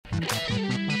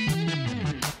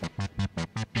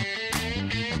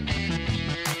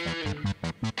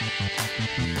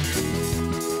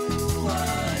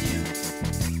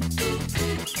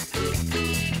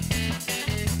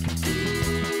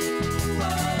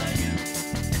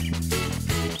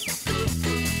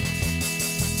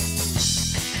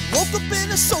Woke up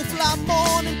in a sofa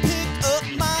morning, picked up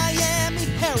Miami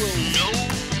Herald.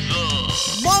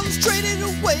 Marlins traded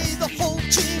away the whole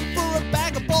team for a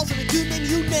bag of balls and a dude named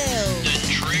Unell. Then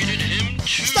traded him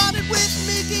too. Started with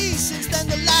Miggy, since then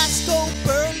the last go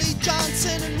Burley,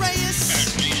 Johnson, and Reyes.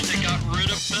 At least they got rid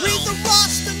of Bell. Read the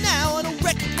roster now, I don't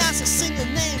recognize a single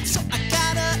name, so I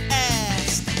gotta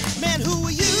ask, man, who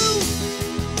are you?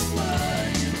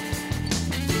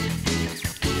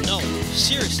 No,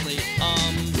 seriously,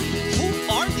 who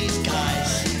are these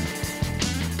guys?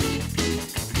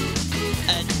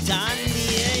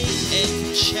 Adonier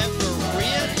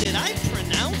Echeverria, did I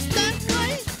pronounce that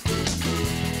right?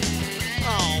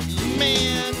 Oh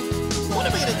man, what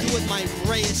am I gonna do with my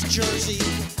Reyes jersey?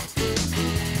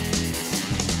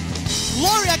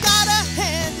 Laurie, I gotta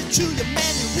hand it to you,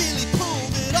 man, you really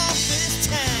pulled it off this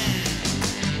time.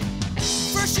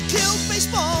 First you killed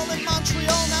baseball in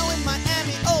Montreal, now in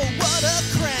Miami, oh what a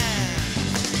crime.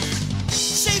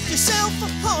 Saved yourself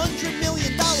 $100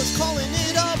 million, calling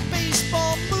it a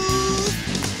baseball move.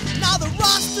 Now the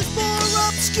roster's more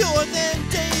obscure than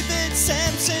David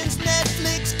Sampson's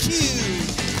Netflix queue.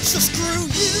 So screw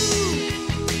you.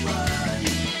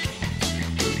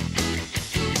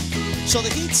 So the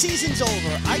Heat season's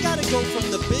over. I gotta go from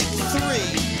the big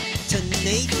three to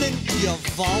Nathan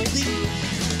Eovaldi?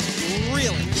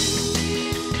 Really?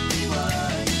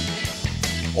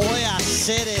 Oya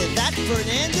City, that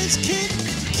Fernandez kid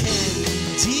can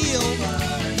deal.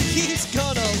 He's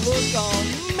gonna look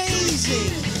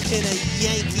amazing in a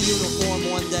Yankee uniform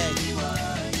one day.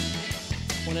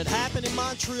 When it happened in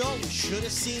Montreal, we should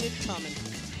have seen it coming.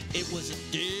 It was a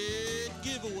dead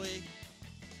giveaway.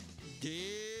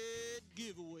 Dead.